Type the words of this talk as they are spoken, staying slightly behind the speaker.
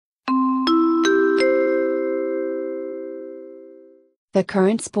The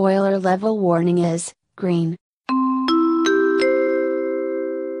current spoiler level warning is green.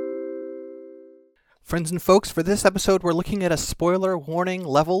 Friends and folks, for this episode, we're looking at a spoiler warning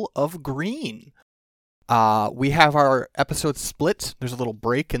level of green. We have our episode split. There's a little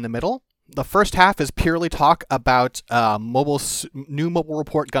break in the middle. The first half is purely talk about new mobile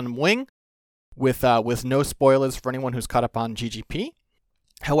report Gundam Wing, with no spoilers for anyone who's caught up on GGP.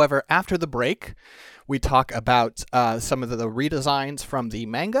 However, after the break, we talk about some of the redesigns from the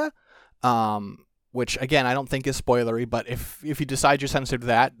manga, which, again, I don't think is spoilery, but if you decide you're sensitive to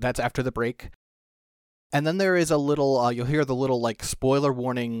that, that's after the break. And then there is a little, you'll hear the little, spoiler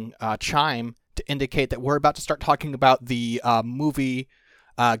warning chime to indicate that we're about to start talking about the movie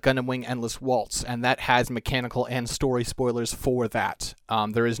Gundam Wing Endless Waltz, and that has mechanical and story spoilers for that.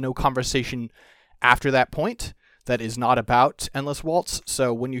 There is no conversation after that point that is not about Endless Waltz,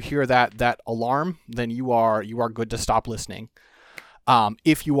 so when you hear that alarm, then you are good to stop listening,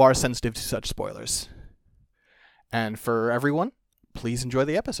 if you are sensitive to such spoilers. And for everyone, please enjoy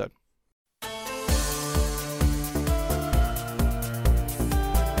the episode.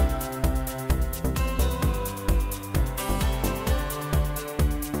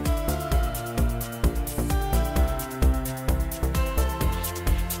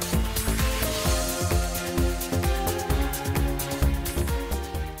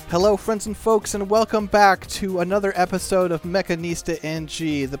 Hello, friends and folks, and welcome back to another episode of Mechanista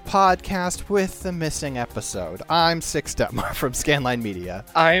NG, the podcast with the missing episode. I'm Six Detmar from Scanline Media.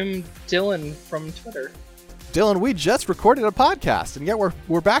 I'm Dylan from Twitter. Dylan, we just recorded a podcast, and yet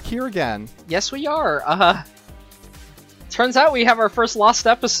we're back here again. Yes, we are. Turns out we have our first lost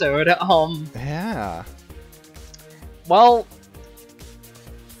episode. Yeah. Well,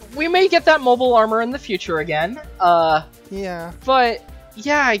 we may get that mobile armor in the future again. Yeah. But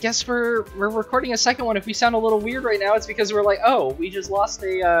yeah, I guess we're recording a second one. If we sound a little weird right now, it's because we're like, oh, we just lost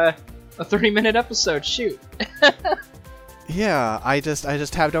a 30-minute episode. Shoot. Yeah, I just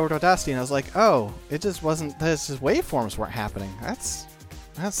tabbed over to Audacity and I was like, oh, it just wasn't. This waveforms weren't happening. That's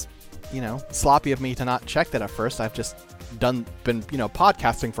sloppy of me to not check that at first. I've just been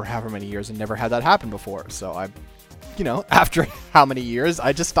podcasting for however many years and never had that happen before. So after how many years,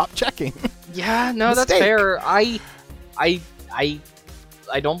 I just stopped checking. Yeah, no, that's fair.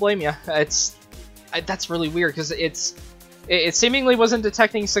 I don't blame you. That's really weird because it seemingly wasn't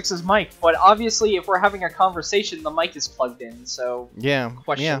detecting Six's mic, but obviously if we're having a conversation, the mic is plugged in. So yeah,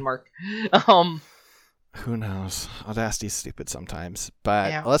 question mark. Who knows? Audacity's stupid sometimes,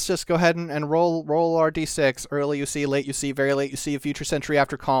 but yeah. Let's just go ahead and roll our D6. Early you see, late you see, very late you see. Future Century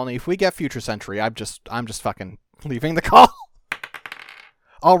after Colony. If we get Future Century, I'm just fucking leaving the call.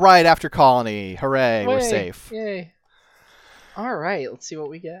 All right, after Colony, hooray, we're safe. Yay. All right, let's see what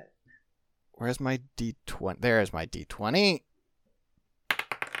we get. Where's my D20? There's my D20.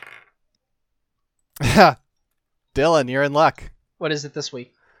 Dylan, you're in luck. What is it this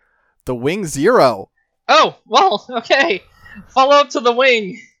week? The Wing Zero. Oh, well, okay. Follow up to the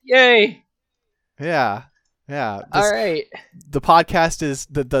Wing. Yay. Yeah. All right. The podcast is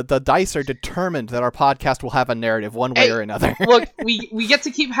the dice are determined that our podcast will have a narrative one way or another. Look, we get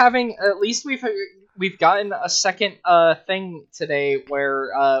to keep having. At least we've gotten a second thing today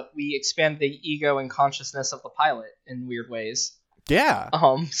where we expand the ego and consciousness of the pilot in weird ways. Yeah.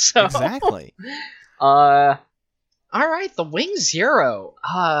 So exactly. All right, the Wing Zero.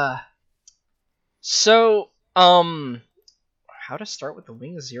 So how to start with the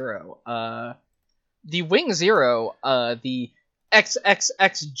Wing Zero? The Wing Zero, the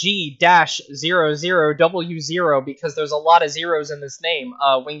XXXG-00W0, because there's a lot of zeros in this name,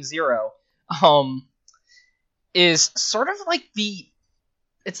 Wing Zero, is sort of like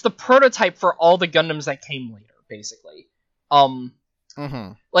it's the prototype for all the Gundams that came later, basically.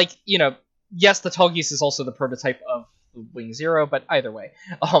 Yes, the Tallgeese is also the prototype of the Wing Zero, but either way.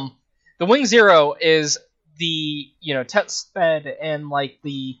 The Wing Zero is the, test bed and,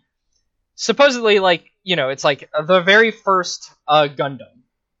 the supposedly, it's the very first Gundam.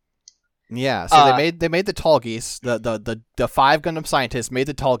 Yeah, so they made the Tallgeese. The 5 Gundam scientists made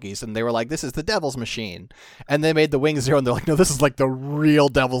the Tallgeese, and they were like, "This is the Devil's Machine." And they made the Wing Zero, and they're like, "No, this is the real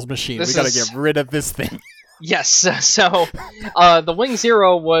Devil's Machine. We gotta get rid of this thing." Yes. So, the Wing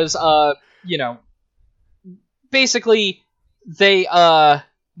Zero was, basically they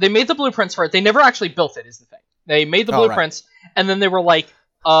made the blueprints for it. They never actually built it. Is the thing. They made the blueprints, and then they were like,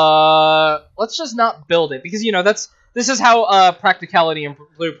 let's just not build it, because this is how practicality and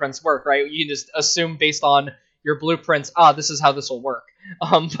blueprints work, right? You can just assume based on your blueprints, this is how this will work.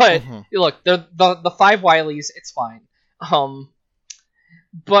 But look, the 5 Wileys, it's fine.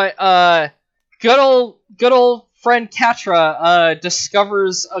 But good old friend Katra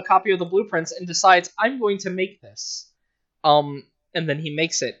discovers a copy of the blueprints and decides, I'm going to make this. And then he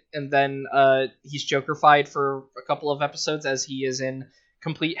makes it, and then he's Joker-fied for a couple of episodes as he is in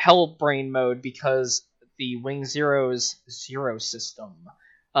complete Hellbrain mode because the Wing Zero's Zero system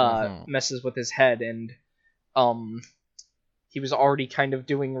messes with his head, and he was already kind of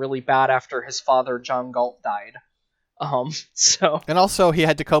doing really bad after his father, John Galt, died. And also he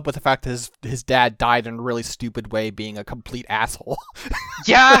had to cope with the fact that his dad died in a really stupid way, being a complete asshole.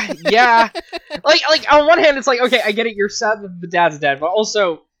 yeah. Like on one hand, it's like, okay, I get it, you're sad that the dad's dead, but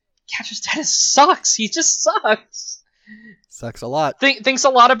also, Catra's dad sucks. He just sucks. Sucks a lot. Thinks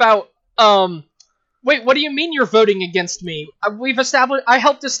a lot about, wait, what do you mean you're voting against me? I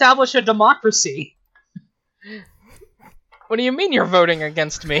helped establish a democracy. What do you mean you're voting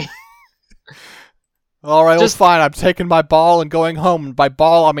against me? All right, well, fine. I'm taking my ball and going home. And by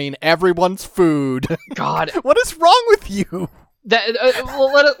ball, I mean everyone's food. God. What is wrong with you?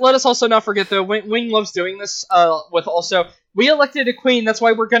 Let us also not forget, though, Wing loves doing this with also, we elected a queen, that's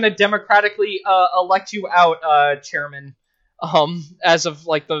why we're going to democratically elect you out, Chairman, as of,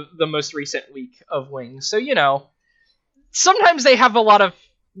 like, the most recent week of Wing. So, sometimes they have a lot of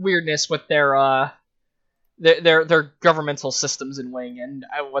weirdness with their governmental systems in Wing and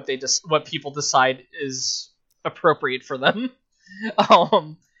what people decide is appropriate for them.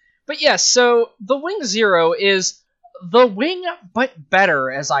 But yeah, so the Wing Zero is the Wing but better,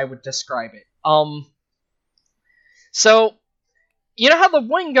 as I would describe it. So you know how the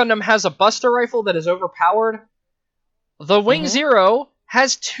Wing Gundam has a Buster Rifle that is overpowered? The Wing Zero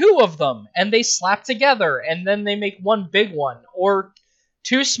has 2 of them, and they slap together, and then they make one big one, or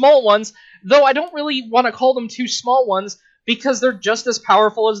 2 small ones. Though I don't really want to call them 2 small ones, because they're just as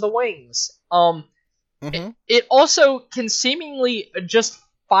powerful as the wings. It also can seemingly just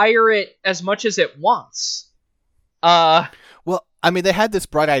fire it as much as it wants. Well, I mean, they had this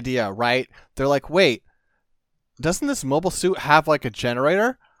bright idea, right? They're like, wait, doesn't this mobile suit have, like, a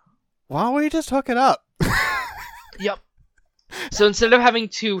generator? Why don't we just hook it up? Yep. So instead of having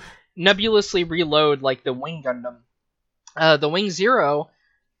to nebulously reload like the Wing Gundam, the Wing Zero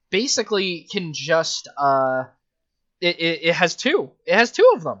basically can just it has 2. It has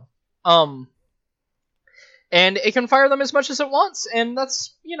 2 of them. And it can fire them as much as it wants, and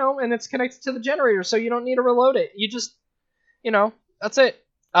that's, and it's connected to the generator, so you don't need to reload it. You just, that's it.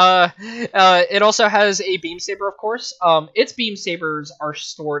 It also has a beam saber, of course. Its beam sabers are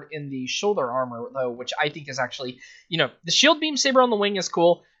stored in the shoulder armor, though, which I think is actually, the shield beam saber on the wing is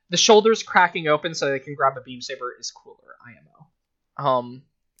cool. The shoulders cracking open so they can grab a beam saber is cooler, IMO.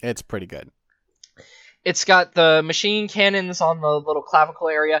 It's pretty good. It's got the machine cannons on the little clavicle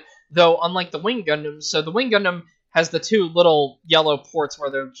area, though unlike the Wing Gundam, so the Wing Gundam has the 2 little yellow ports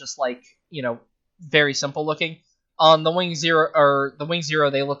where they're just like, very simple looking. On the Wing Zero,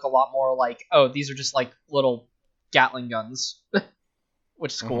 they look a lot more like, oh, these are just like little Gatling guns,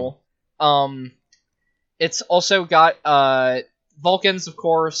 which is cool. It's also got Vulcans, of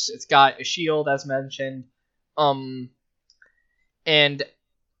course. It's got a shield, as mentioned. And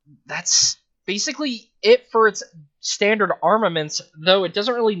that's basically it for its standard armaments, though it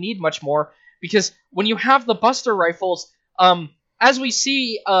doesn't really need much more, because when you have the Buster Rifles, as we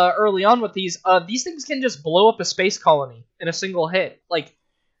see early on with these things can just blow up a space colony in a single hit. Like,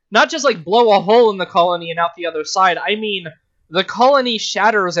 not just like blow a hole in the colony and out the other side. I mean, the colony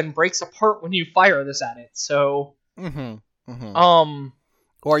shatters and breaks apart when you fire this at it. So,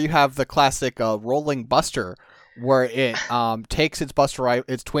 or you have the classic rolling Buster, where it takes its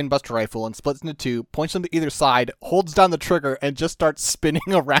twin Buster Rifle and splits into 2, points them to either side, holds down the trigger, and just starts spinning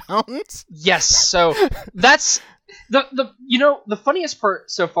around. Yes, so that's the funniest part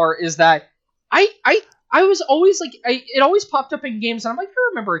so far is that I was always like, it always popped up in games, and I'm like, I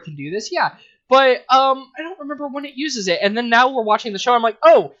remember it can do this, yeah, but I don't remember when it uses it. And then now we're watching the show, I'm like,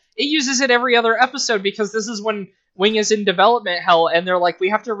 oh, it uses it every other episode, because this is when Wing is in development hell, and they're like, we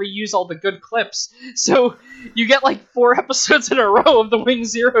have to reuse all the good clips. So you get like 4 episodes in a row of the Wing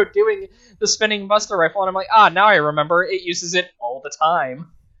Zero doing the spinning Buster Rifle, and I'm like, now I remember, it uses it all the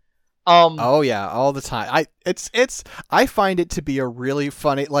time. Oh yeah, all the time. I find it to be a really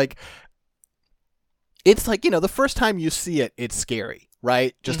funny, like, it's like, the first time you see it, it's scary,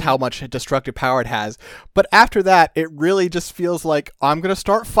 right? Just how much destructive power it has. But after that, it really just feels like, I'm going to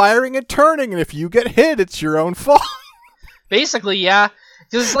start firing and turning, and if you get hit, it's your own fault. Basically, yeah.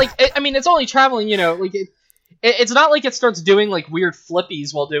 Because it's like, it's only traveling, like, it's not like it starts doing, like, weird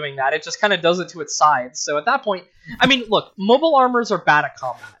flippies while doing that. It just kind of does it to its sides. So at that point, look, mobile armors are bad at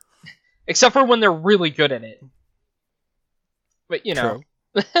combat. Except for when they're really good at it. But, True.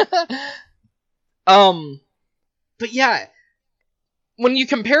 But yeah, when you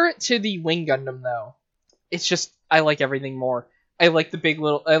compare it to the Wing Gundam, though, it's just I like everything more. I like the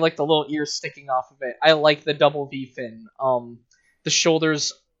little ears sticking off of it. I like the double V fin. The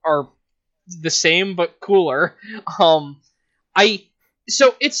shoulders are the same but cooler. So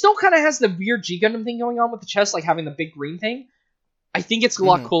it still kind of has the weird G Gundam thing going on with the chest, like having the big green thing. I think it's a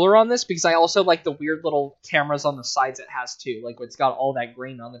lot cooler on this because I also like the weird little cameras on the sides it has too. Like it's got all that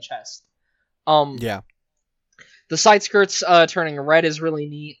green on the chest. Yeah. The side skirts turning red is really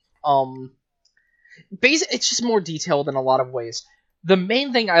neat. It's just more detailed in a lot of ways. The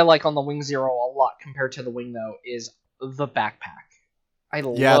main thing I like on the Wing Zero a lot compared to the Wing, though, is the backpack. I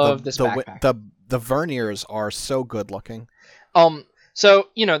love this backpack. The verniers are so good looking. So,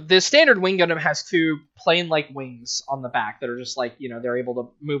 the standard Wing Gundam has two plane-like wings on the back that are just like, they're able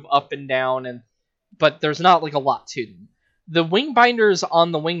to move up and down, but there's not like a lot to them. The wing binders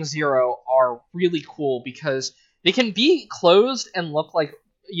on the Wing Zero are really cool because they can be closed and look like,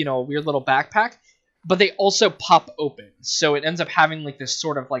 a weird little backpack, but they also pop open. So it ends up having like this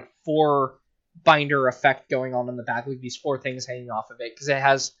sort of like 4 binder effect going on in the back, like these 4 things hanging off of it, because it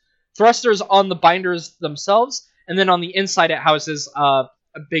has thrusters on the binders themselves, and then on the inside it houses a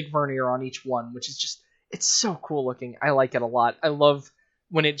big vernier on each one, which is just, it's so cool looking. I like it a lot. I love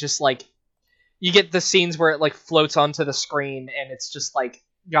when it just like, you get the scenes where it like floats onto the screen and it's just like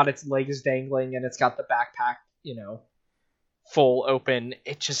got its legs dangling and it's got the backpack, full open.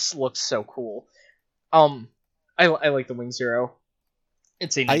 It just looks so cool. I like the Wing Zero.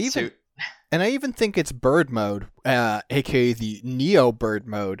 It's a neat suit. And I even think its bird mode, aka the Neo bird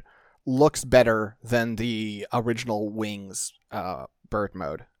mode, looks better than the original Wings bird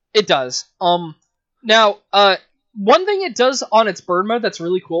mode. It does. Now, one thing it does on its bird mode that's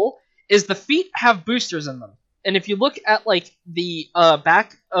really cool is the feet have boosters in them. And if you look at like the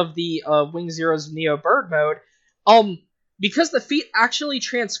back of the Wing Zero's Neo bird mode, because the feet actually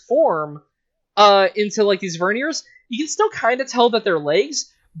transform into like these verniers, you can still kind of tell that they're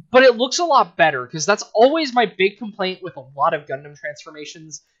legs, but it looks a lot better, because that's always my big complaint with a lot of Gundam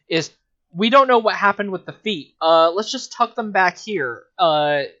transformations is we don't know what happened with the feet. Let's just tuck them back here.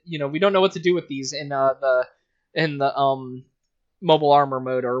 We don't know what to do with these in the mobile armor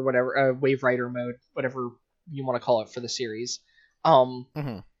mode or whatever, Wave Rider mode, whatever you want to call it for the series.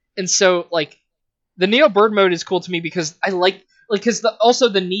 And so like the Neo Bird mode is cool to me because I like because also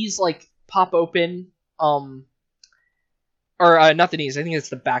the knees like pop open, or not the knees. I think it's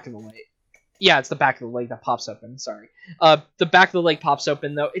the back of the leg. Yeah, it's the back of the leg that pops open. Sorry, the back of the leg pops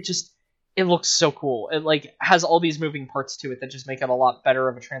open though. It looks so cool. It like has all these moving parts to it that just make it a lot better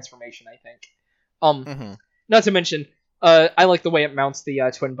of a transformation, I think. Not to mention, I like the way it mounts the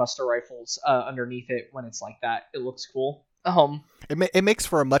twin Buster rifles underneath it when it's like that. It looks cool. It makes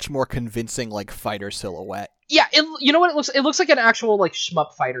for a much more convincing like fighter silhouette. Yeah, you know what it looks? It looks like an actual like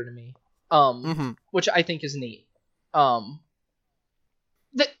shmup fighter to me. Which I think is neat.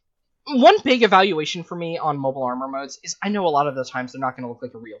 The one big evaluation for me on mobile armor modes is I know a lot of the times they're not going to look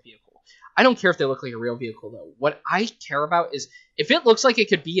like a real vehicle. I don't care if they look like a real vehicle though. What I care about is if it looks like it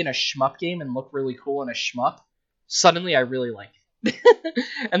could be in a shmup game and look really cool in a shmup, suddenly I really like it.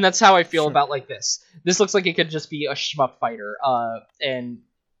 And that's how I feel about like this. This looks like it could just be a shmup fighter, and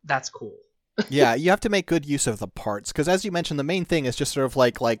that's cool. Yeah, you have to make good use of the parts, because as you mentioned, the main thing is just sort of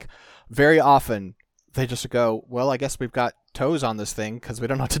like very often they just go, well, I guess we've got toes on this thing because we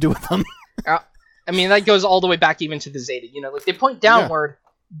don't know what to do with them. I mean, that goes all the way back even to the Zeta. Like they point downward,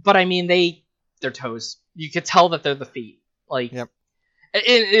 but I mean they're toes. You could tell that they're the feet. Like, yep.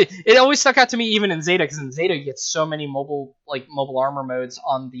 It always stuck out to me even in Zeta, because in Zeta you get so many mobile armor modes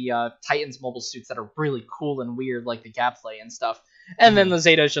on the Titans mobile suits that are really cool and weird, like the gap play and stuff. And then the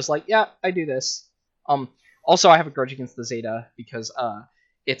Zeta is just like, yeah, I do this. Also, I have a grudge against the Zeta because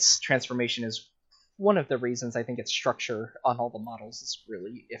its transformation is one of the reasons I think its structure on all the models is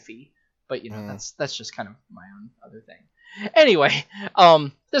really iffy. But that's just kind of my own other thing. Anyway,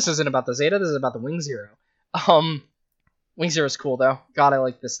 this isn't about the Zeta. This is about the Wing Zero. Wing Zero is cool though. God, I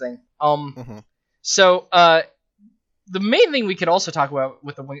like this thing. So the main thing we could also talk about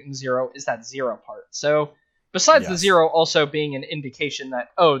with the Wing Zero is that Zero part. So besides the Zero also being an indication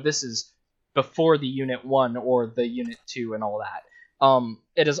that, oh, this is before the Unit 1 or the Unit 2 and all that,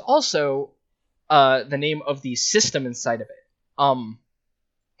 it is also the name of the system inside of it.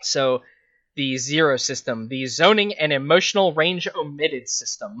 So the Zero system, the Zoning and Emotional Range Omitted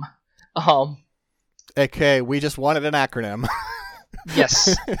system. Okay, we just wanted an acronym.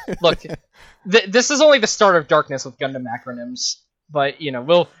 Yes. Look, this is only the start of darkness with Gundam acronyms, but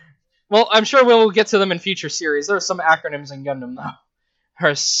I'm sure we'll get to them in future series. There are some acronyms in Gundam though.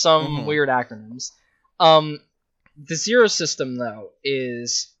 There are some weird acronyms. The Zero system, though,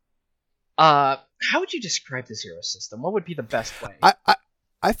 is... how would you describe the Zero system? What would be the best way?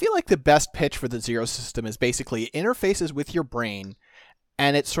 I feel like the best pitch for the Zero system is basically it interfaces with your brain,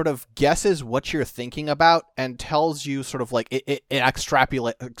 and it sort of guesses what you're thinking about and tells you sort of like it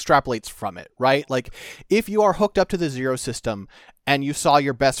extrapolates from it, right? Like if you are hooked up to the Zero system and you saw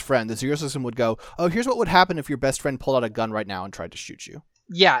your best friend, the Zero system would go, oh, here's what would happen if your best friend pulled out a gun right now and tried to shoot you.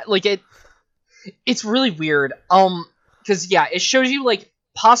 Yeah, like it's really weird. Because yeah, it shows you like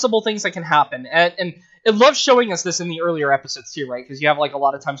possible things that can happen, and it loves showing us this in the earlier episodes too, right? Because you have like a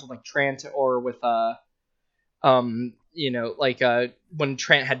lot of times with like Trant or with you know, like when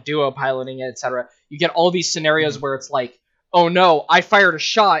Trant had Duo piloting it, etc. You get all these scenarios where it's like, oh no, I fired a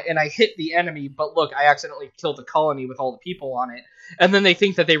shot and I hit the enemy, but look, I accidentally killed the colony with all the people on it, and then they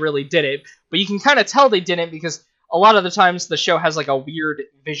think that they really did it, but you can kind of tell they didn't because a lot of the times the show has like a weird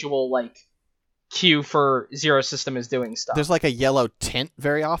visual like cue for Zero System is doing stuff. There's like a yellow tint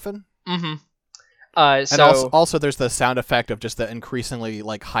very often. Mm-hmm. And also there's the sound effect of just the increasingly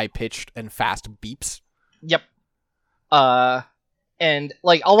like high pitched and fast beeps. Yep. And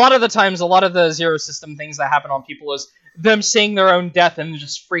like a lot of the times, a lot of the Zero System things that happen on people is them seeing their own death and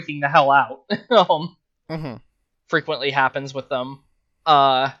just freaking the hell out. Frequently happens with them.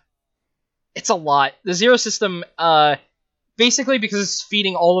 It's a lot. The Zero System, basically because it's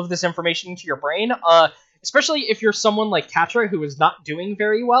feeding all of this information into your brain, especially if you're someone like Catra who is not doing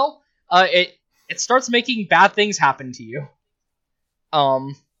very well, it starts making bad things happen to you.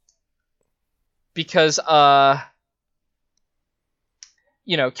 Because,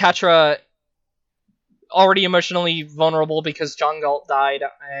 you know, Catra already emotionally vulnerable because John Galt died,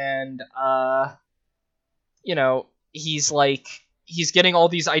 and, you know, he's getting all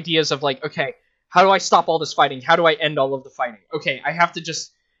these ideas of like, okay, how do I stop all this fighting? How do I end all of the fighting? Okay, I have to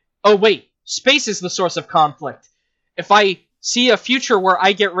just... Oh, wait. Space is the source of conflict. If I see a future where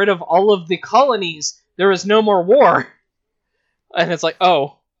I get rid of all of the colonies, there is no more war. And it's like,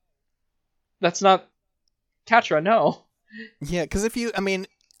 oh. That's not... Catra, no. Yeah, because if you... I mean...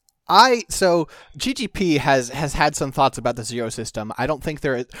 So, GGP has had some thoughts about the Zero system. I don't think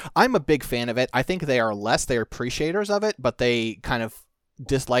they're... I'm a big fan of it. I think they are appreciators of it, but they kind of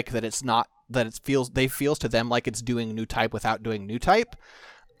dislike that it's not... that it feels to them like it's doing new type without doing new type.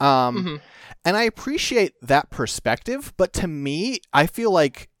 And I appreciate that perspective, but to me, I feel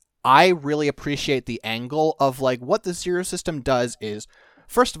like I really appreciate the angle of like what the Zero system does is,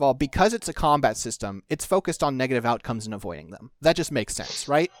 first of all, because it's a combat system, it's focused on negative outcomes and avoiding them. That just makes sense,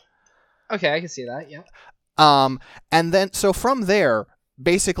 right? Okay, I can see that, yeah. And then, so from there,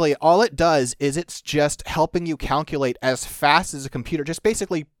 basically all it does is it's just helping you calculate as fast as a computer, just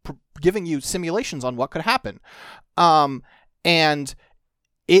basically giving you simulations on what could happen. And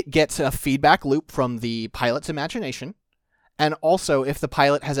it gets a feedback loop from the pilot's imagination. And also if the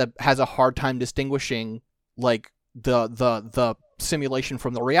pilot has a hard time distinguishing like the simulation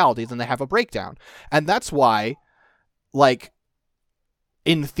from the reality, then they have a breakdown. And that's why, like,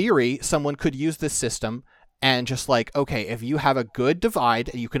 in theory, someone could use this system and just like, okay, if you have a good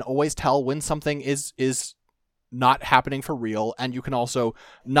divide, you can always tell when something is not happening for real, and you can also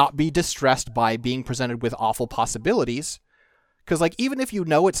not be distressed by being presented with awful possibilities. Because, like, even if you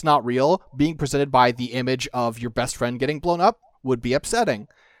know it's not real, being presented by the image of your best friend getting blown up would be upsetting.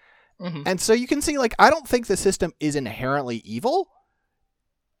 And so you can see, like, I don't think the system is inherently evil,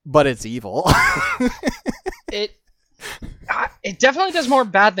 but it's evil. It definitely does more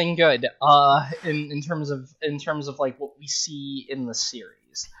bad than good, in terms of like what we see in the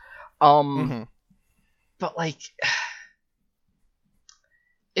series. But like,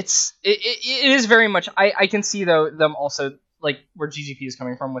 it is very much. I can see though them also like where GGP is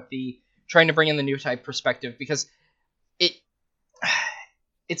coming from with the trying to bring in the new type perspective, because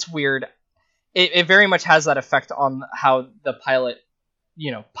it's weird. It very much has that effect on how the pilot,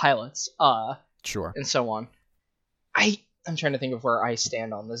 pilots, sure, and so on. I'm trying to think of where I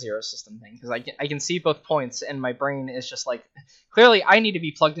stand on the Zero system thing, because I can see both points, and my brain is just like, clearly I need to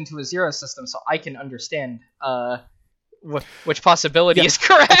be plugged into a Zero system so I can understand which possibility is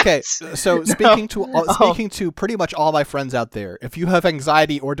correct. Okay, so speaking to pretty much all my friends out there, if you have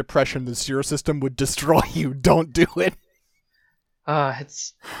anxiety or depression, the Zero system would destroy you. Don't do it.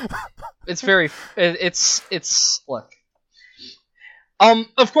 It's look.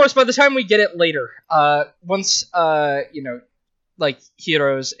 Of course, by the time we get it later, once, like,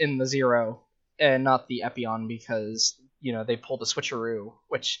 Heroes in the Zero, and not the Epion, because, they pulled a switcheroo,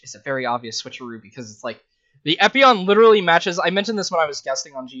 which is a very obvious switcheroo, because it's like, the Epion literally matches, I mentioned this when I was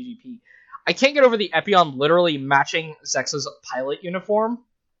guesting on GGP, I can't get over the Epion literally matching Zex's pilot uniform,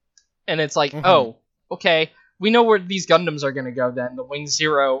 and it's like, oh, okay, we know where these Gundams are gonna go then. The Wing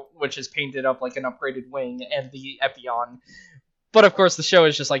Zero, which is painted up like an upgraded wing, and the Epyon. But of course the show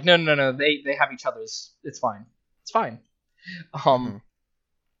is just like, no, they have each other's. It's fine. It's fine.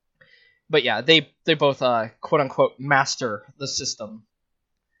 But yeah, they both quote unquote master the system.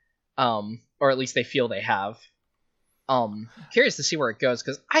 Or at least they feel they have. Curious to see where it goes,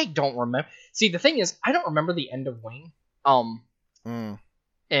 because I don't remember. See, the thing is, I don't remember the end of Wing.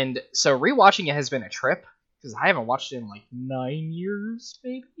 And so rewatching it has been a trip, because I haven't watched it in like 9 years,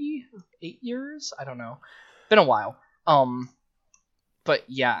 maybe 8 years. I don't know. Been a while. But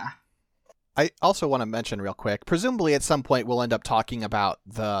yeah. I also want to mention real quick, presumably at some point we'll end up talking about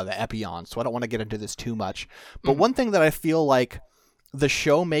the Epyon, so I don't want to get into this too much. But one thing that I feel like the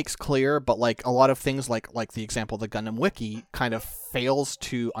show makes clear, but like a lot of things like the example of the Gundam Wiki kind of fails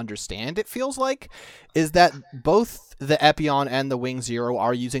to understand, it feels like, is that both the Epyon and the Wing Zero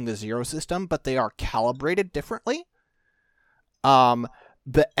are using the Zero system, but they are calibrated differently.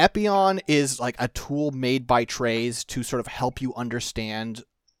 The Epyon is like a tool made by Treize to sort of help you understand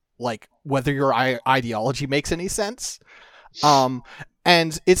like whether your ideology makes any sense.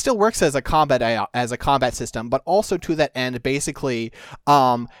 And it still works as a combat system, but also to that end, basically,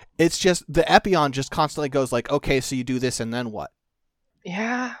 it's just the Epyon just constantly goes like, okay, so you do this and then what?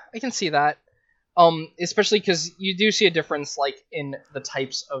 Yeah, I can see that. Especially because you do see a difference, like in the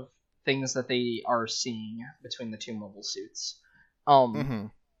types of things that they are seeing between the two mobile suits. But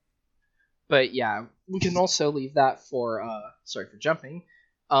yeah, we can also leave that for sorry for jumping.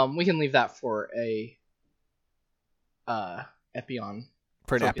 We can leave that for a Epyon.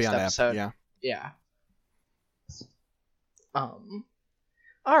 For an Epyon episode. Yeah. All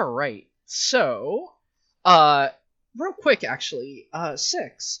right. So, real quick, actually,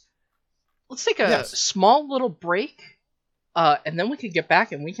 6. Let's take a small little break, and then we can get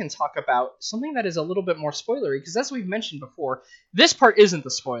back and we can talk about something that is a little bit more spoilery, because as we've mentioned before, this part isn't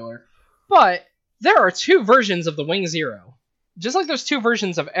the spoiler, but there are 2 versions of the Wing Zero, just like there's 2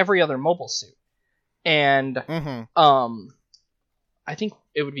 versions of every other mobile suit, and I think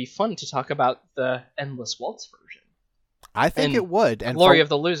it would be fun to talk about the Endless Waltz version. I think it would. And Glory of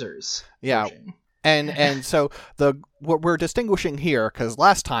the Losers. Yeah. Version. And so what we're distinguishing here, because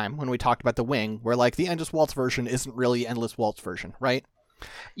last time when we talked about the Wing, we're like the Endless Waltz version isn't really Endless Waltz version, right?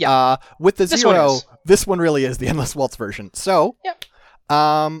 Yeah. With the Zero, this one really is the Endless Waltz version. So, yep.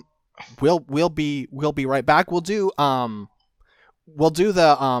 We'll be right back. We'll do the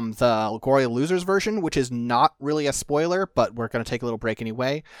Glory of Losers version, which is not really a spoiler, but we're going to take a little break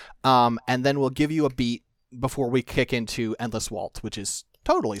anyway. And then we'll give you a beat before we kick into Endless Waltz, which is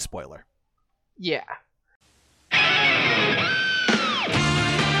totally spoiler. Yeah.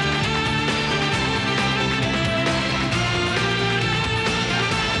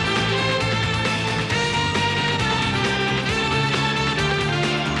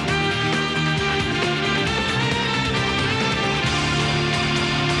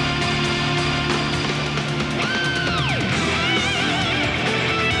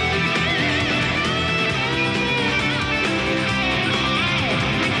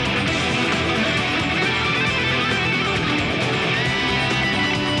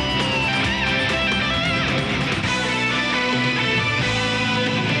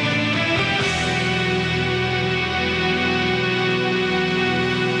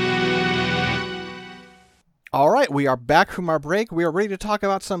 All right, we are back from our break. We are ready to talk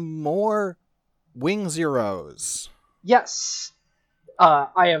about some more Wing Zeros. Yes,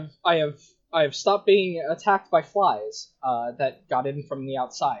 I have stopped being attacked by flies that got in from the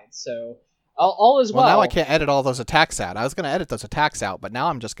outside. So all is well. Well, now I can't edit all those attacks out. I was going to edit those attacks out, but now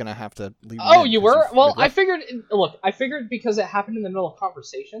I'm just going to have to leave. Oh, you were? Well, I figured. Look, I figured because it happened in the middle of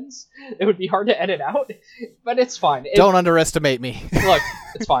conversations, it would be hard to edit out. But it's fine. Don't underestimate me. Look,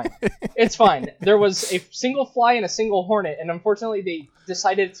 it's fine. It's fine. There was a single fly and a single hornet, and unfortunately, they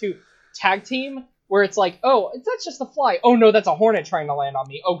decided to tag team. Where it's like, oh, that's just a fly. Oh no, that's a hornet trying to land on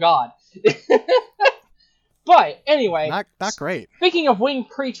me. Oh god. But anyway, not great. Speaking of winged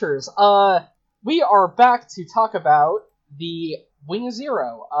creatures, we are back to talk about the Wing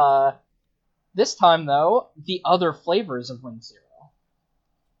Zero. This time though, the other flavors of Wing Zero.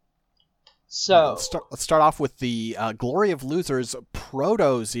 So let's start off with the Glory of Losers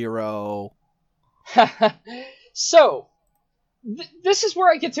Proto Zero. So this is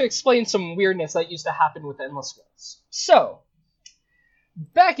where I get to explain some weirdness that used to happen with Endless Waltz. So,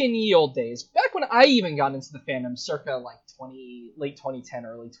 back in ye old days, back when I even got into the fandom, circa like late 2010,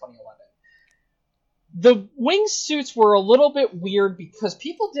 early 2011, the wingsuits were a little bit weird because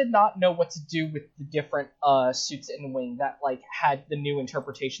people did not know what to do with the different suits in Wing that like had the new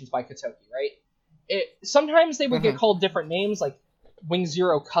interpretations by Kotoki, right? sometimes they would get called different names, like Wing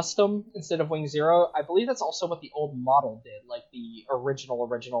Zero Custom instead of Wing Zero. I believe that's also what the old model did, like the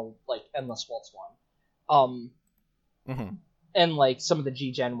original like Endless Waltz one. And like some of the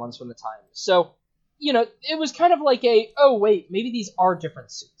G-Gen ones from the time. So, you know, it was kind of like oh wait, maybe these are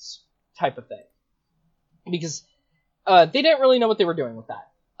different suits type of thing. Because they didn't really know what they were doing with that.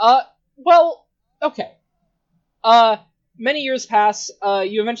 Well, okay. Many years pass,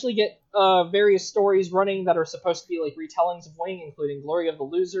 you eventually get various stories running that are supposed to be like retellings of Wing, including Glory of the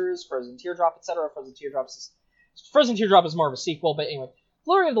Losers, Frozen Teardrop, etc. Frozen Teardrop is more of a sequel, but anyway.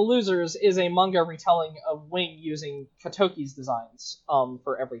 Glory of the Losers is a manga retelling of Wing using Kotoki's designs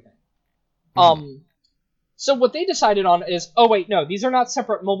for everything. So what they decided on is, oh wait, no, these are not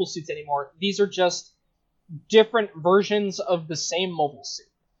separate mobile suits anymore. These are just different versions of the same mobile suit.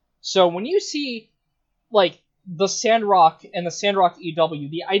 So when you see, like, the Sandrock and the Sandrock EW,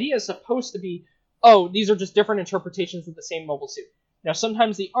 the idea is supposed to be, oh, these are just different interpretations of the same mobile suit. Now,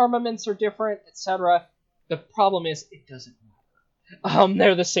 sometimes the armaments are different, etc. The problem is, it doesn't matter.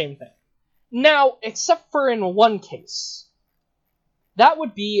 They're the same thing. Now, except for in one case. That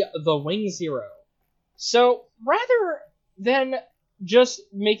would be the Wing Zero. So, rather than just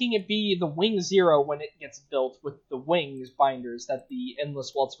making it be the Wing Zero when it gets built with the wings binders that the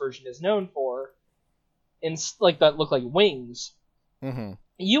Endless Waltz version is known for, like that look like wings,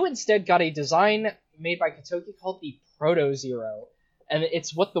 you instead got a design made by Kotoki called the Proto Zero. And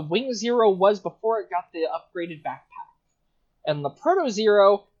it's what the Wing Zero was before it got the upgraded backpack. And the Proto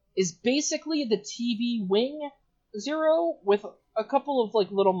Zero is basically the TV Wing Zero with a couple of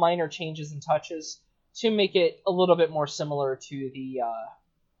like little minor changes and touches to make it a little bit more similar to the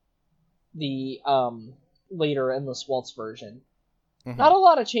later Endless Waltz version. Not a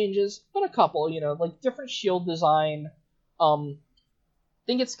lot of changes, but a couple, you know, like different shield design. I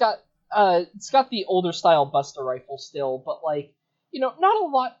think it's got the older style Buster rifle still, but like, you know, not a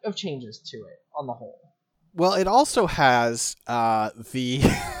lot of changes to it on the whole. Well, it also has the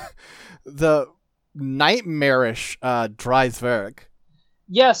the nightmarish Dreisberg.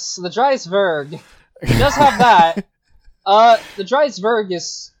 Yes, the Dreisberg. It does have that. The Dreisberg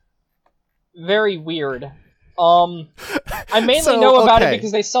is very weird. I mainly know about it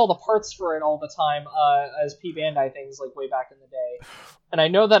because they sell the parts for it all the time as P Bandai things like way back in the day. And I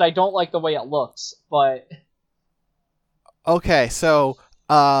know that I don't like the way it looks, but okay, so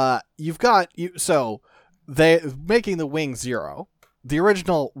they making the Wing Zero. The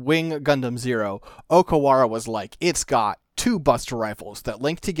original Wing Gundam Zero, Okawara was like, it's got 2 Buster rifles that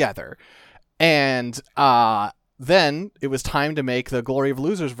link together. And then it was time to make the Glory of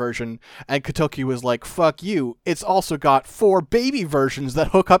Losers version, and Kotoki was like, fuck you, it's also got 4 baby versions that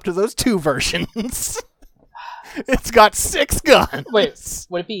hook up to those 2 versions. It's got 6 guns. Wait,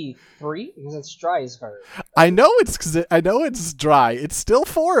 would it be 3? Because it's Dreisberg. I know it's dry. It's still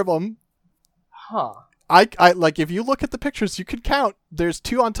 4 of them. Huh. I like, if you look at the pictures, you can count. There's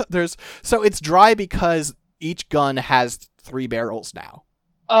 2 on top. So it's dry because each gun has 3 barrels now.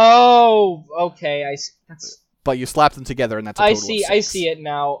 Oh, okay. I see. But you slap them together, and that's a total of 6. I see it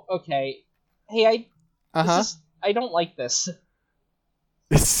now. Okay. Hey, I don't like this.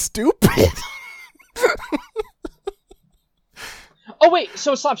 It's stupid. Oh wait,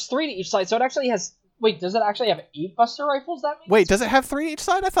 so it slaps 3 to each side. So it actually has. Wait, does it actually have 8 Buster rifles? That means. Wait, does it have 3 each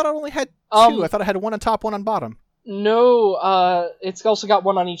side? I thought it only had 2. I thought it had 1 on top, 1 on bottom. No, it's also got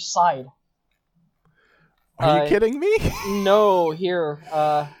 1 on each side. Are you kidding me? No, here.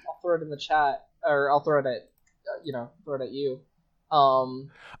 I'll throw it in the chat, or I'll throw it at, throw it at you.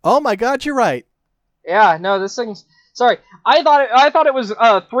 Oh my God, you're right. Yeah, no, this thing's. Sorry, I thought it was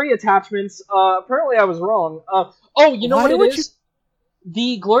 3 attachments. Apparently, I was wrong. Oh, you know what it is?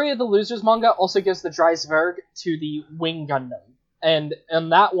 The Glory of the Losers manga also gives the Dreisberg to the Wing Gundam. And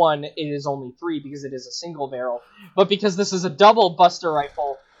that one, it is only 3 because it is a single barrel. But because this is a double Buster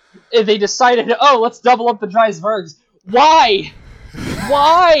rifle, they decided, let's double up the Dreisbergs. Why?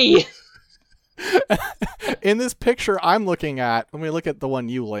 Why? In this picture I'm looking at, let me look at the one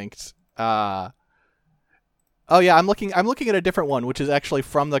you linked. Oh yeah, I'm looking at a different one, which is actually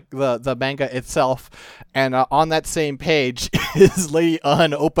from the manga itself, and on that same page is Lady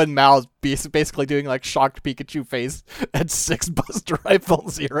Un open mouth, basically doing like shocked Pikachu face at 6 Buster Rifle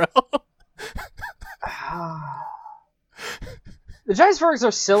Zero. The Dreisbergs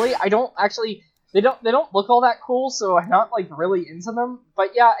are silly. I don't actually. They don't look all that cool, so I'm not like really into them.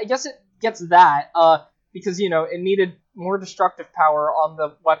 But yeah, I guess it gets that because it needed more destructive power on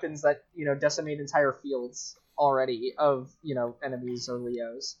the weapons that decimate entire fields already of enemies or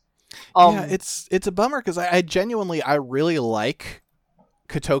Leos. Yeah, it's a bummer because I genuinely really like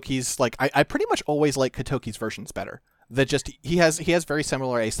Kotoki's like I pretty much always like Kotoki's versions better. That just he has very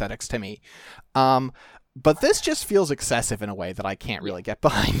similar aesthetics to me. But this just feels excessive in a way that I can't really get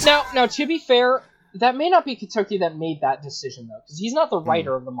behind. Now, to be fair, that may not be Kotoki that made that decision, though, because he's not the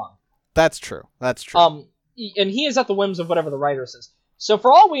writer of the manga. That's true. That's true. And he is at the whims of whatever the writer says. So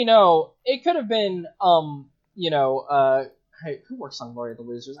for all we know, it could have been, who works on Glory of the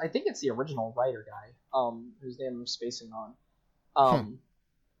Losers? I think it's the original writer guy, whose name I'm spacing on.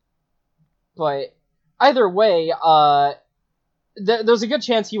 But either way, there's a good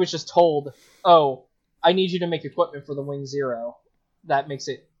chance he was just told, oh, I need you to make equipment for the Wing Zero. That makes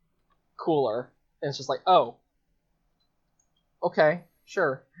it cooler. And it's just like, oh, okay,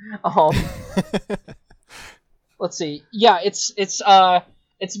 sure. Let's see. Yeah, it's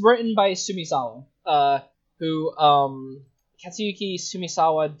written by Sumisawa, who Katsuyuki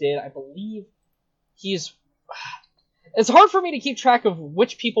Sumisawa did, I believe. It's hard for me to keep track of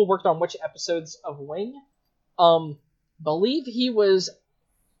which people worked on which episodes of Wing. Believe he was.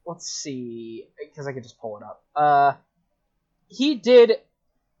 Let's see, because I could just pull it up. He did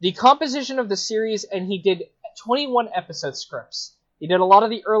the composition of the series, and he did 21 episode scripts. He did a lot of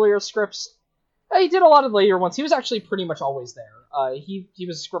the earlier scripts. He did a lot of the later ones. He was actually pretty much always there. He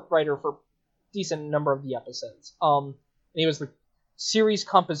was a script writer for a decent number of the episodes. And he was the series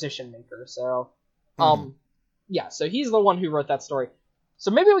composition maker. So, yeah, so he's the one who wrote that story.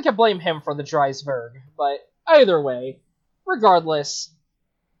 So maybe we could blame him for the dry Zwerg. But either way, regardless,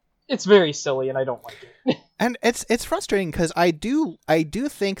 it's very silly, and I don't like it. And it's frustrating because I do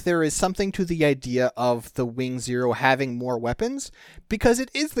think there is something to the idea of the Wing Zero having more weapons, because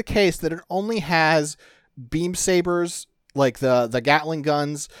it is the case that it only has beam sabers, like the Gatling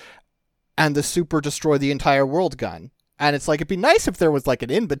guns, and the super destroy the entire world gun. And it's like, it'd be nice if there was like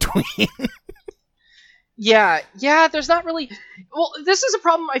an in-between. Yeah, there's not really... Well, this is a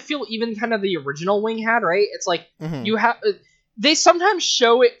problem I feel even kind of the original Wing had, right? It's like, you have... They sometimes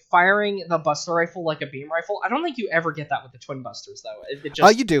show it firing the Buster Rifle like a beam rifle. I don't think you ever get that with the Twin Busters, though. It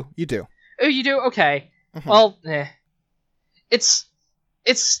just... You do. Oh, you do? Okay. Well, It's...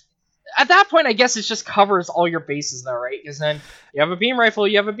 At that point, I guess it just covers all your bases, though, right? Because then you have a beam rifle,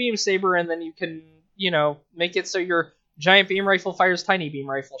 you have a beam saber, and then you can, make it so your giant beam rifle fires tiny beam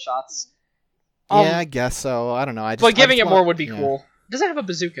rifle shots. Yeah, I guess so. I don't know. But giving it more would be cool. Does it have a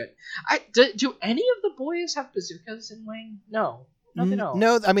bazooka? Do any of the boys have bazookas in Wing? No. No, they don't.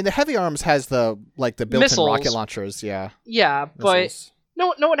 No, I mean, the heavy arms has the built-in Missiles. rocket launchers, yeah. Yeah, Missiles.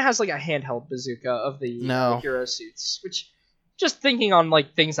 but no one has, like, a handheld bazooka of the hero suits, which, just thinking on,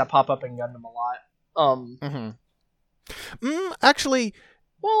 like, things that pop up in Gundam a lot. Actually,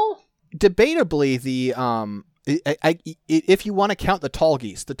 well, debatably, if you want to count the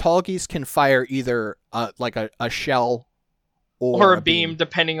Tallgeese can fire either, like a shell or a beam,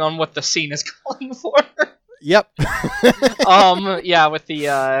 depending on what the scene is calling for. Yep. Yeah, with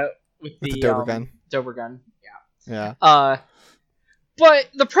the Dober gun. Dober gun. Yeah. But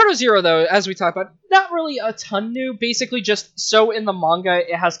the Proto Zero, though, as we talked about, not really a ton new. Basically, just so in the manga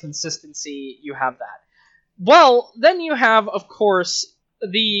it has consistency. You have that. Well, then you have, of course,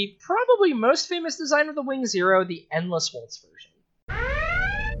 the probably most famous design of the Wing Zero, the Endless Waltz version.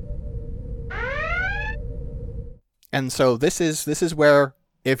 And so this is where,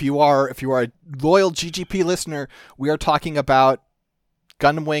 if you are a loyal GGP listener, we are talking about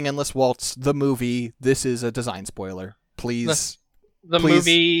Gundam Wing Endless Waltz, the movie. This is a design spoiler. Please. The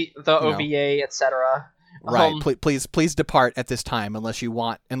movie, the OVA, etc. Right. Please depart at this time unless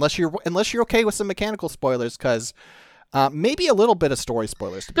you're okay with some mechanical spoilers, because maybe a little bit of story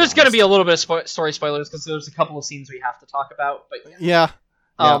spoilers. There's going to be a little bit of story spoilers because there's a couple of scenes we have to talk about. But yeah.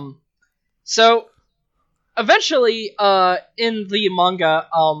 So eventually, in the manga,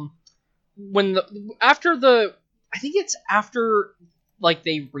 I think it's after like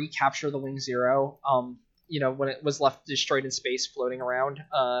they recapture the Wing Zero, when it was left destroyed in space floating around,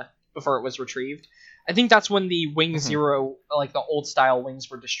 before it was retrieved. I think that's when the Wing Zero, like the old style wings,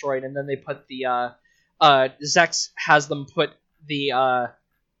 were destroyed, and then they put the Zex has them put the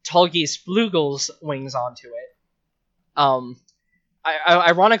Tallgeese Flugel's wings onto it.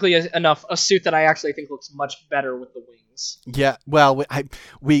 Ironically enough, a suit that I actually think looks much better with the wings. Yeah, well,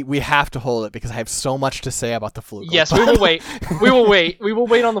 we have to hold it because I have so much to say about the Flugel. Yes, we will wait. We will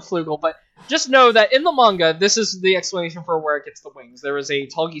wait on the Flugel, but just know that in the manga, this is the explanation for where it gets the wings. There is a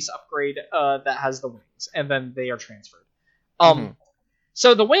Tallgeese upgrade that has the wings, and then they are transferred.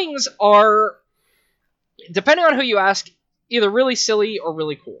 So the wings are, depending on who you ask, either really silly or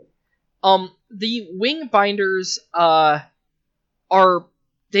really cool. The wing binders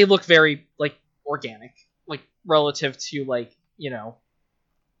they look very like organic, like relative to like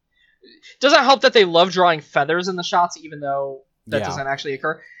Doesn't help that they love drawing feathers in the shots, even though that doesn't actually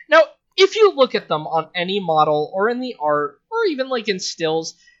occur. Now, if you look at them on any model or in the art or even like in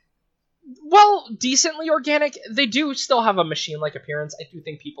stills, well, decently organic, they do still have a machine-like appearance. I do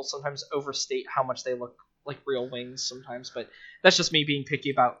think people sometimes overstate how much they look like real wings sometimes, but that's just me being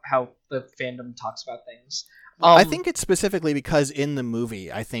picky about how the fandom talks about things. I think it's specifically because in the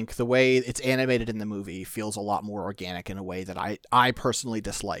movie, I think the way it's animated in the movie feels a lot more organic in a way that I personally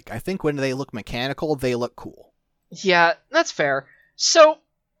dislike. I think when they look mechanical, they look cool. Yeah, that's fair. So,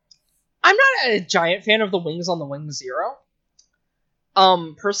 I'm not a giant fan of the wings on the Wing Zero.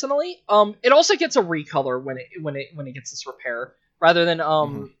 Personally, it also gets a recolor when it gets this repair, rather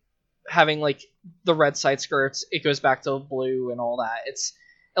than having like the red side skirts. It goes back to blue and all that.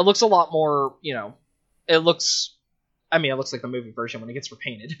 It looks a lot more, it looks like the movie version when it gets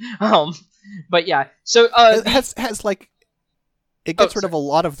repainted. But yeah, so it has like it gets rid of a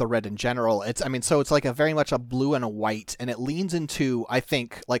lot of the red in general. So it's like a very much a blue and a white, and it leans into, I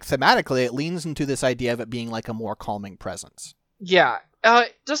think, like thematically, it leans into this idea of it being like a more calming presence. Yeah.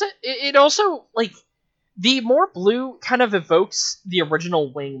 It also, like, the more blue kind of evokes the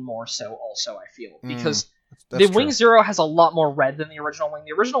original wing more so also, I feel. Because the Wing Zero has a lot more red than the original wing.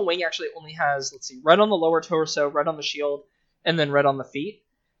 The original wing actually only has, red on the lower torso, red on the shield, and then red on the feet.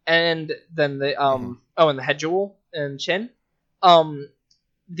 And then the, and the head jewel and chin.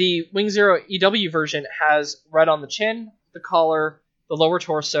 The Wing Zero EW version has red on the chin, the collar, the lower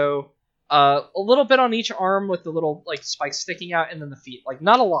torso, a little bit on each arm with the little like spikes sticking out, and then the feet. Like,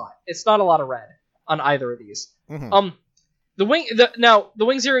 not a lot. It's not a lot of red on either of these. The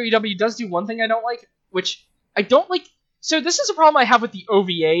Wing Zero EW does do one thing I don't like, which I don't like. So this is a problem I have with the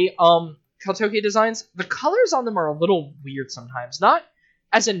OVA Kotoge designs. The colors on them are a little weird sometimes. Not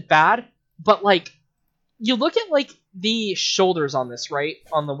as in bad, but like you look at like the shoulders on this, right?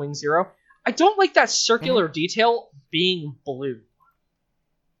 On the Wing Zero. I don't like that circular detail being blue.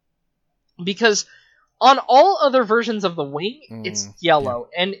 Because on all other versions of the wing, it's yellow.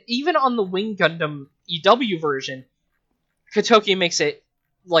 Yeah. And even on the Wing Gundam EW version, Kotoge makes it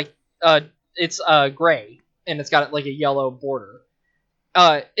like it's gray, and it's got like a yellow border.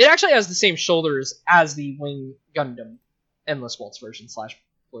 It actually has the same shoulders as the Wing Gundam Endless Waltz version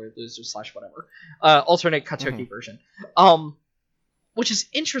 / Glory Loser / whatever alternate Kotoge version. Which is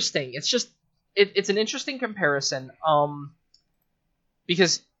interesting. It's just it's an interesting comparison.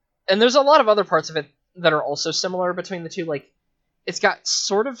 Because. And there's a lot of other parts of it that are also similar between the two. Like, it's got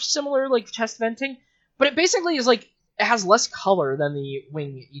sort of similar, like, chest venting. But it basically is, like, it has less color than the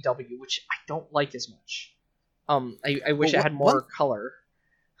Wing EW, which I don't like as much. I wish it had more color.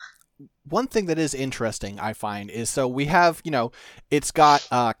 One thing that is interesting, I find, is so we have, it's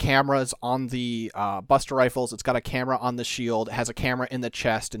got cameras on the Buster Rifles. It's got a camera on the shield. It has a camera in the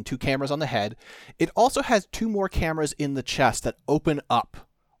chest and 2 cameras on the head. It also has 2 more cameras in the chest that open up.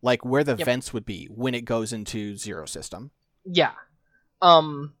 Like where the vents would be when it goes into Zero System. Yeah.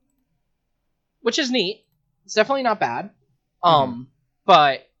 Which is neat. It's definitely not bad.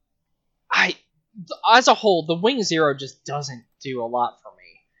 But as a whole, the Wing Zero just doesn't do a lot for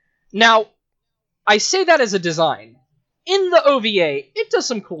me. Now, I say that as a design. In the OVA, it does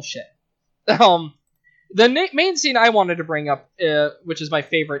some cool shit. The main scene I wanted to bring up, which is my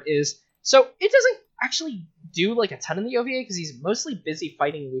favorite, is... So, it doesn't actually do like a ton in the OVA because he's mostly busy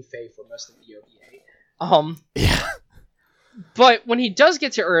fighting Lu Fei for most of the OVA. Yeah. But when he does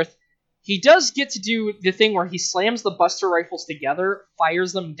get to Earth, he does get to do the thing where he slams the Buster Rifles together,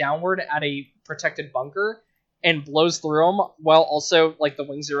 fires them downward at a protected bunker, and blows through them, while also like the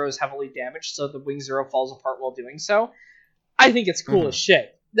Wing Zero is heavily damaged, so the Wing Zero falls apart while doing so. I think it's cool as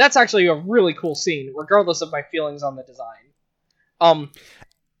shit. That's actually a really cool scene, regardless of my feelings on the design.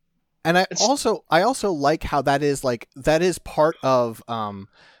 And I also like how that is part of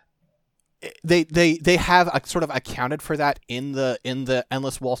they have sort of accounted for that in the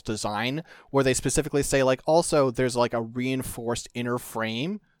Endless Waltz design, where they specifically say like also there's like a reinforced inner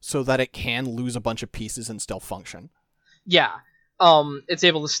frame so that it can lose a bunch of pieces and still function. Yeah. It's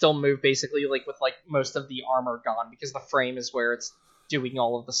able to still move basically like with like most of the armor gone, because the frame is where it's doing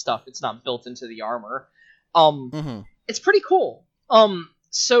all of the stuff. It's not built into the armor. It's pretty cool.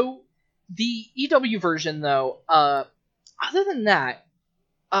 So the EW version, though, other than that,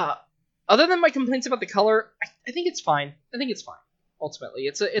 other than my complaints about the color, I think it's fine. Ultimately,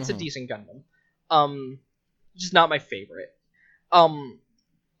 it's a decent Gundam. Just not my favorite. And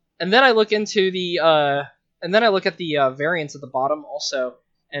then I look into the at the variants at the bottom also,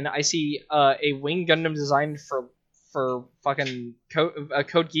 and I see a Wing Gundam designed for fucking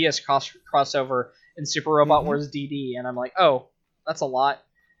Code Geass crossover in Super Robot Wars DD, and I'm like, oh, that's a lot.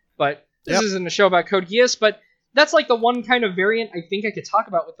 but this isn't a show about Code Geass, but that's like the one kind of variant I think I could talk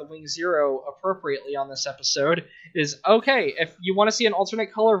about with the Wing Zero appropriately on this episode, is, okay, if you want to see an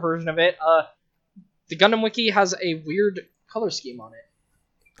alternate color version of it, the Gundam Wiki has a weird color scheme on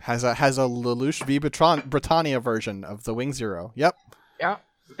it. Has a Lelouch v. Britannia version of the Wing Zero. Yep. Yeah,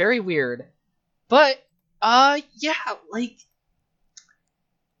 very weird. But, yeah, like,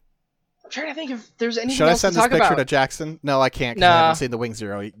 I'm trying to think if there's anything else to talk about. Should I send this picture to Jackson? No, I can't, because I haven't seen the Wing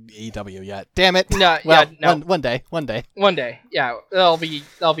Zero EW yet. Damn it. No, well, yeah, no. One day. One day, yeah. That'll be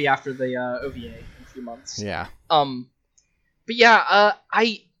after the OVA in a few months. Yeah. But yeah,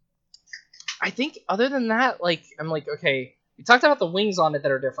 I think other than that, like, I'm like, okay, we talked about the wings on it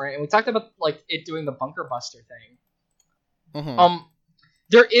that are different, and we talked about, like, it doing the Bunker Buster thing. Mm-hmm.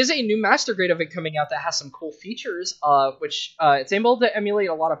 There is a new master grade of it coming out that has some cool features, which it's able to emulate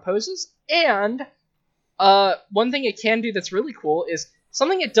a lot of poses, and one thing it can do that's really cool is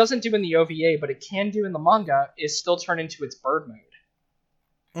something it doesn't do in the OVA, but it can do in the manga, is still turn into its bird mode.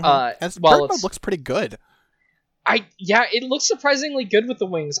 Mm-hmm. Bird mode looks pretty good. Yeah, it looks surprisingly good with the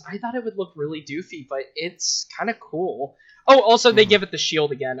wings. I thought it would look really doofy, but it's kind of cool. Oh, also they give it the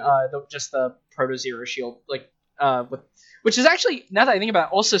shield again, just the Proto Zero shield, like which is actually, now that I think about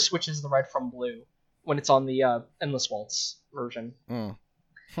it, also switches the red from blue when it's on the Endless Waltz version.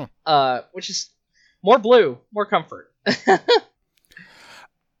 Which is more blue, more comfort.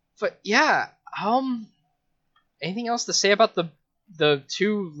 But yeah, anything else to say about the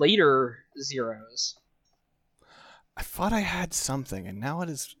two later Zeros? I thought I had something, and now it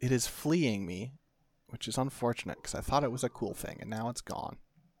is fleeing me, which is unfortunate, because I thought it was a cool thing, and now it's gone.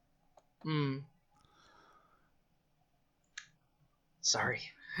 Sorry.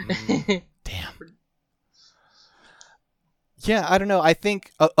 Damn. Yeah, I don't know. I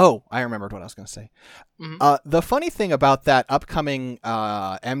think... I remembered what I was going to say. Mm-hmm. The funny thing about that upcoming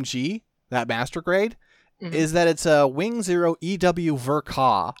MG, that master grade, is that it's a Wing Zero EW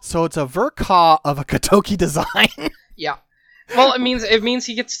Ver-Ka. So it's a Ver-Ka of a Kotoki design. Yeah. Well, it means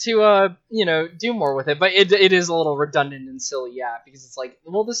he gets to do more with it, but it is a little redundant and silly, yeah, because it's like,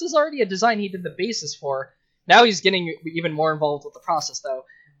 well, this is already a design he did the basis for. Now he's getting even more involved with the process, though.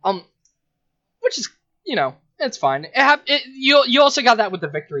 Which is, it's fine. You also got that with the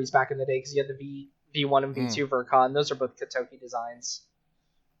Victories back in the day, because you had the V1 and V2 Ver-Ka, and those are both Kotoki designs.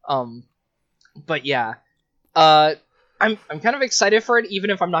 But yeah, I'm kind of excited for it,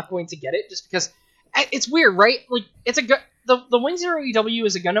 even if I'm not going to get it, just because it's weird, right? Like, it's the Wing Zero EW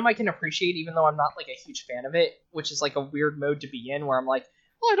is a Gundam I can appreciate, even though I'm not like a huge fan of it, which is like a weird mode to be in, where I'm like,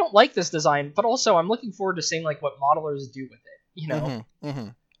 well, I don't like this design, but also I'm looking forward to seeing like what modelers do with it.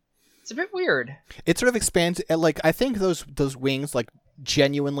 It's a bit weird. It sort of expands. Like, I think those wings, like,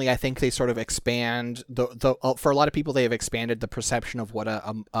 genuinely, I think they sort of expand for a lot of people. They have expanded the perception of what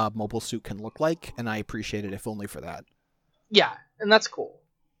a mobile suit can look like, and I appreciate it, if only for that. Yeah, and that's cool.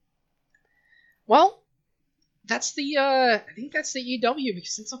 Well, that's I think that's the EW,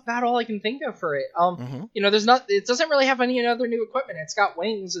 because it's about all I can think of for it. It doesn't really have any other new equipment. It's got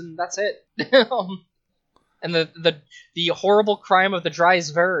wings, and that's it. And the horrible crime of the Dry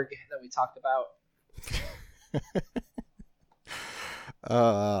Zwerg that we talked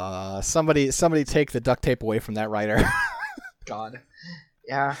about. Somebody take the duct tape away from that writer. God.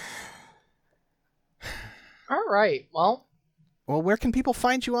 Yeah. All right. Well, where can people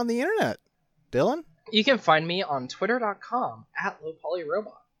find you on the internet, Dylan? You can find me on twitter.com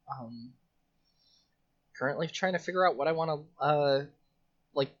 @lowpolyrobot. Currently trying to figure out what I want to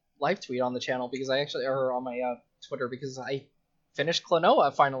live tweet on the channel, because or on my Twitter, because I finished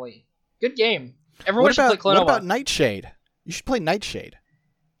Klonoa finally. Good game. Everyone should play Klonoa. What about Nightshade? You should play Nightshade.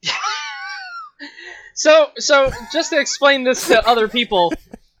 So just to explain this to other people,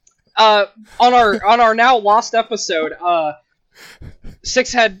 on our now lost episode,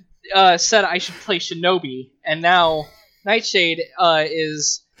 Six had said I should play Shinobi, and now Nightshade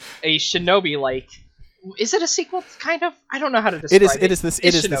is a Shinobi-like. Is it a sequel? Kind of. I don't know how to describe it. It is the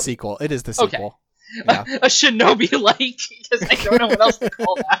sequel. It is the sequel. Okay. Yeah. A Shinobi-like, because I don't know what else to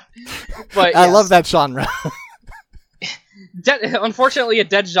call that. But I love that genre. Unfortunately, a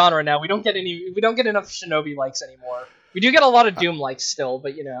dead genre now. We don't get enough Shinobi-likes anymore. We do get a lot of Doom-likes still,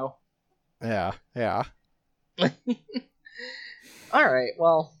 but Yeah. All right.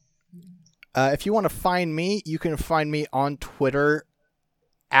 Well. If you want to find me, you can find me on Twitter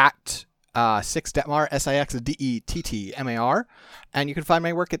at Sixdettmar, SIXDETTMAR, and you can find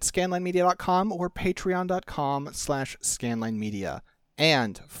my work at scanlinemedia.com or patreon.com/scanlinemedia.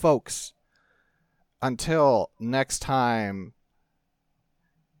 And folks, until next time,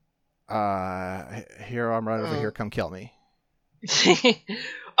 here I'm right over here. Come kill me.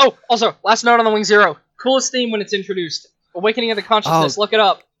 Oh, also, last note on the Wing Zero. Coolest theme when it's introduced. Awakening of the Consciousness. Look it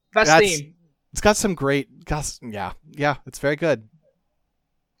up. Best theme. It's got some great. Yeah, it's very good.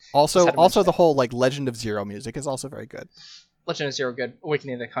 Also, the whole like Legend of Zero music is also very good. Legend of Zero, good.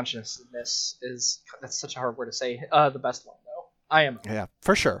 Awakening of the Consciousness that's such a hard word to say. The best one though. IMO. Yeah,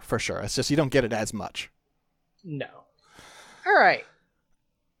 for sure. It's just you don't get it as much. No. All right.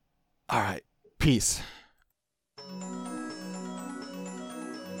 Peace.